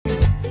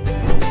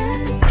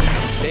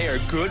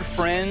good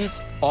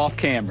friends off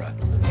camera.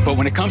 But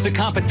when it comes to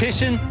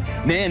competition,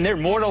 man, they're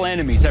mortal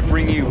enemies. I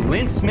bring you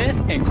Lynn Smith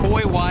and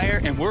Coy Wire,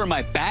 and we're in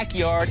my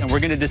backyard, and we're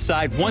going to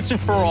decide once and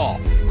for all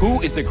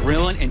who is the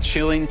Grillin' and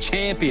Chillin'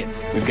 champion.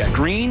 We've got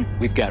green,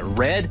 we've got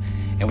red,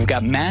 and we've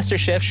got Master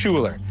Chef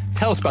Shular.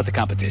 Tell us about the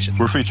competition.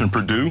 We're featuring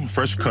Purdue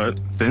fresh cut,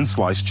 thin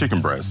sliced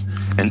chicken breast,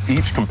 and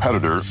each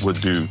competitor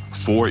would do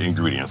 4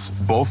 ingredients,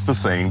 both the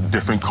same,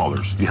 different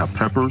colors. You have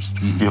peppers,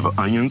 you have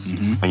onions,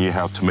 and you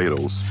have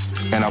tomatoes.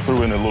 And I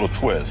threw in a little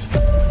twist.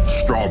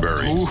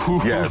 Strawberries.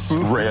 Ooh. Yes,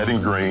 red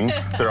and green.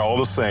 They're all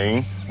the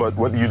same, but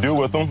what you do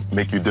with them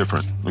make you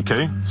different,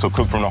 okay? So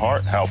cook from the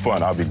heart, have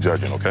fun. I'll be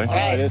judging, okay? All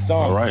right, it's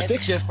on. All right.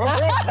 Stick shift.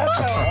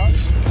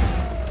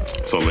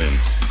 So, Lynn,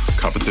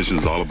 competition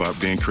is all about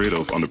being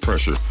creative under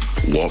pressure.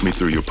 Walk me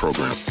through your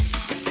program.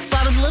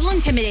 Well, I was a little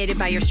intimidated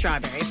by your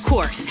strawberry, of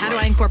course. How do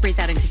I incorporate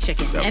that into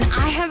chicken? Yep. And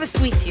I have a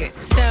sweet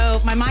tooth,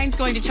 so my mind's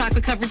going to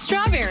chocolate-covered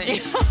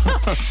strawberry.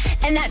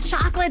 And that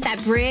chocolate,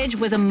 that bridge,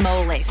 was a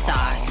mole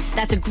sauce.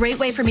 That's a great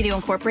way for me to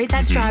incorporate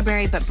that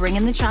strawberry, but bring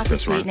in the chocolate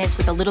sweetness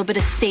with a little bit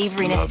of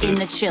savoriness in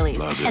the chilies.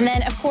 And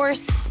then, of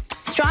course,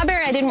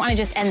 strawberry, I didn't want to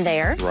just end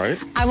there.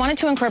 Right. I wanted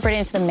to incorporate it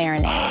into the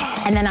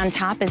marinade. And then on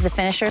top is the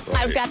finisher. Right.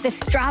 I've got this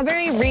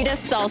strawberry Rita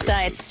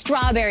salsa. It's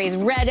strawberries,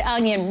 red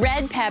onion,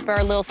 red pepper,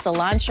 a little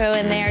cilantro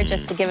in there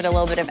just to give it a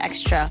little bit of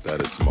extra.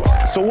 That is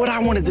smart. So what I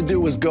wanted to do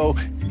was go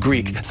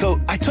Greek.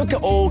 So I took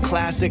an old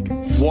classic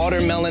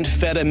watermelon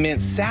feta mint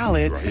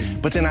salad,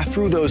 but then I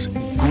threw those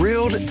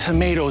grilled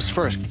tomatoes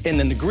first. And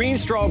then the green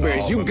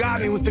strawberries. You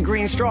got me with the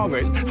green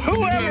strawberries.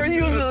 Whoever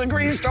uses a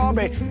green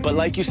strawberry. But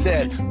like you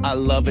said, I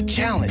love a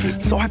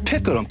challenge. So I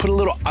pickled them, put a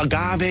little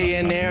agave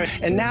in there,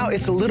 and now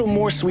it's a little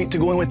more sweet to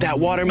go in with that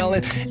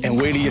watermelon. And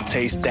wait till you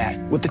taste that.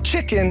 With the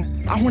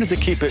chicken, I wanted to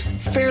keep it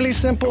fairly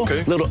simple.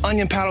 Okay. Little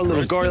onion powder,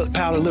 little garlic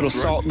powder, little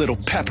salt, little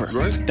pepper.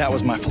 That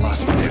was my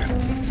philosophy there.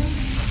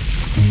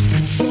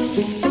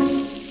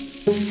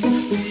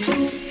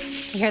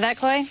 You hear that,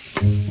 Coy?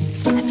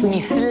 That's me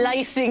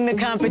slicing the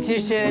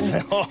competition.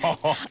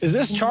 Is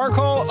this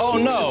charcoal? Oh,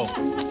 no.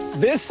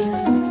 This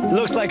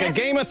looks like a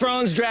Game of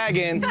Thrones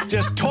dragon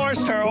just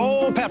torched her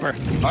whole pepper.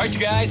 All right, you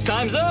guys,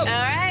 time's up. All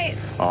right.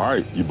 All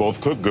right, you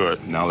both cook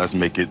good. Now let's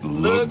make it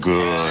look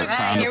good. Right,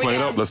 Time to plate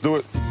it up. Let's do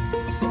it.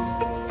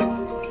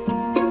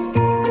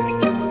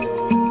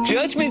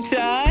 Judgment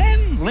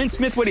time. Lynn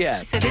Smith, what do you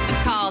have? So this is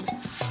called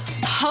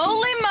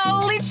Holy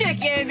Moly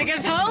Chicken,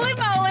 because holy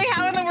moly,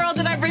 how in the world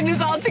did I bring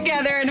this all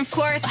together? And of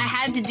course, I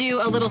had to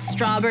do a little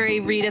strawberry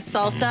Rita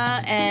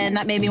salsa, and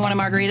that made me want a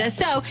margarita.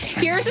 So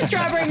here's a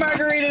strawberry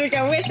margarita to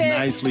go with it.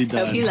 Nicely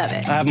done. Hope you love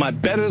it. I have my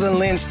Better Than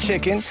Lynn's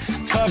chicken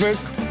covered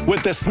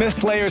with the Smith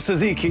Slayer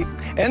Tzatziki.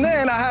 And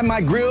then I have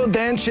my grilled,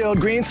 then chilled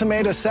green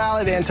tomato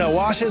salad, and to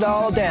wash it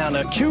all down,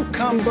 a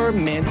cucumber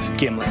mint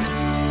gimlet.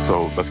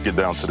 So let's get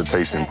down to the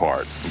tasting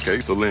part. Okay,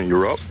 so Lynn,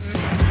 you're up.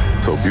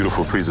 So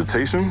beautiful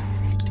presentation.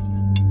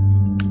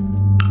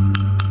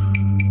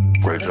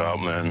 Great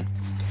job, Lynn.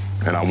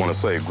 And I want to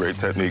say, great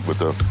technique with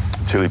the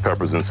chili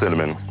peppers and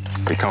cinnamon.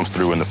 It comes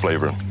through in the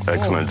flavor.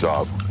 Excellent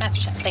job.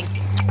 Master Chef, thank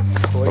you.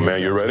 Oh,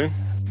 man, you ready?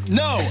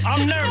 No,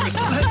 I'm nervous.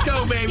 Let's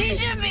go, baby. You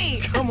should be.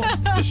 Come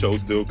on. The show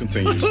still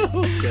continues. Got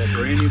a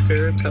brand new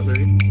pair of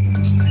cutlery.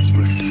 Nice,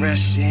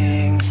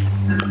 refreshing.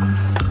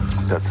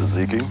 That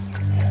tzatziki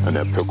and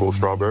that pickled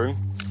strawberry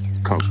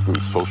comes through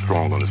so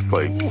strong on this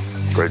plate.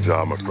 Great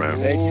job, my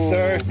friend. Thank you,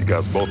 sir. You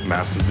guys both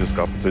mastered this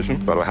competition,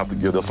 but I have to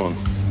give this one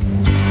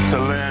to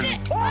Lynn.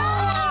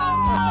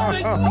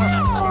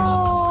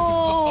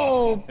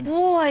 Oh,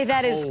 boy,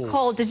 that is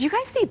cold. Did you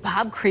guys see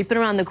Bob creeping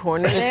around the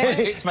corner there?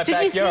 It's my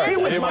Did you see backyard. him?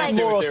 I He didn't was want to like, see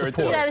what moral they were support.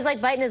 doing. you know, he was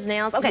like biting his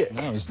nails. Okay,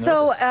 Yeah, no,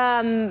 so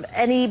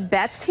any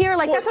bets here?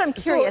 Like, that's what I'm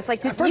curious.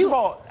 Like, did First you... of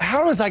all,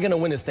 how was I going to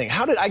win this thing?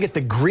 How did I get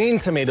the green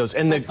tomatoes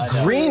and the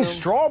green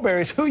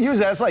strawberries? Who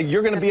used that? It's like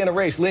you're going to be in a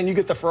race. Lynn, you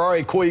get the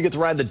Ferrari. Coy, you get to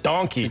ride the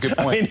donkey. Good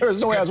point. I mean,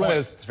 there's no way I was winning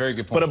this. It's a very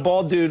good point. But a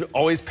bald dude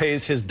always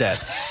pays his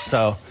debts.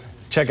 So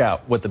check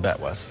out what the bet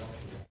was.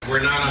 We're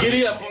not.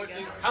 Giddy up,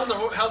 horsey. How's the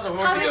horsey How's it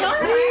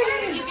going?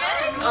 going? You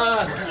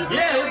good?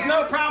 Yeah, it's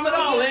no problem at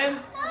all, Lynn.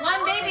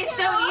 One baby's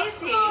so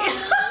easy.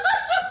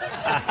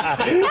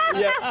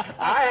 Yeah,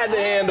 I had to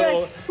handle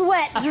The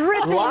sweat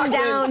dripping Lachlan.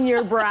 down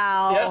your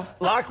brow. Yeah,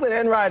 Lachlan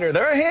and Ryder.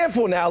 They're a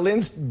handful now.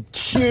 Lynn's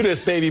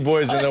cutest baby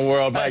boys in the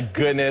world. My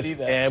goodness.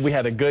 And we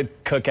had a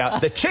good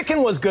cookout. The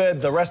chicken was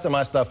good. The rest of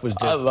my stuff was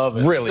just I love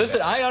it. really Listen,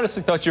 good. I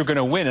honestly thought you were going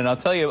to win, and I'll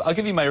tell you, I'll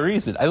give you my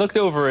reason. I looked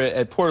over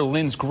at poor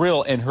Lynn's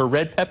grill, and her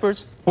red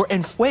peppers were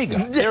en fuego.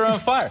 They were on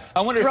fire.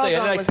 I wanted to say,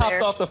 and Drogon I was topped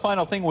there. off the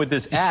final thing with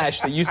this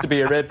ash that used to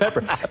be a red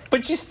pepper.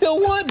 But you still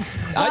won.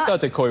 I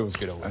thought that Coy was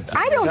going to win.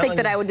 I don't think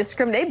that I would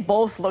discriminate. They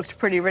both looked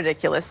pretty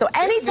ridiculous. So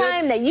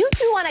anytime that you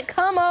two want to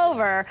come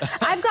over,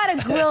 I've got a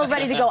grill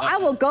ready to go. I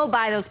will go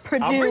buy those I'll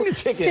bring Purdue the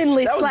chicken.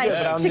 thinly That was sliced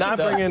good, but I'm chicken. not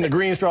bringing the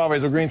green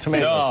strawberries or green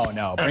tomatoes.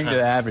 No, bring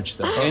the average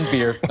stuff. And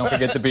beer. Don't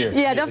forget the beer.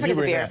 Yeah, don't forget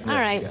the bring beer. that. All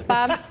right,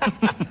 Bob,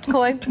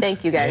 Coy,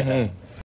 thank you guys.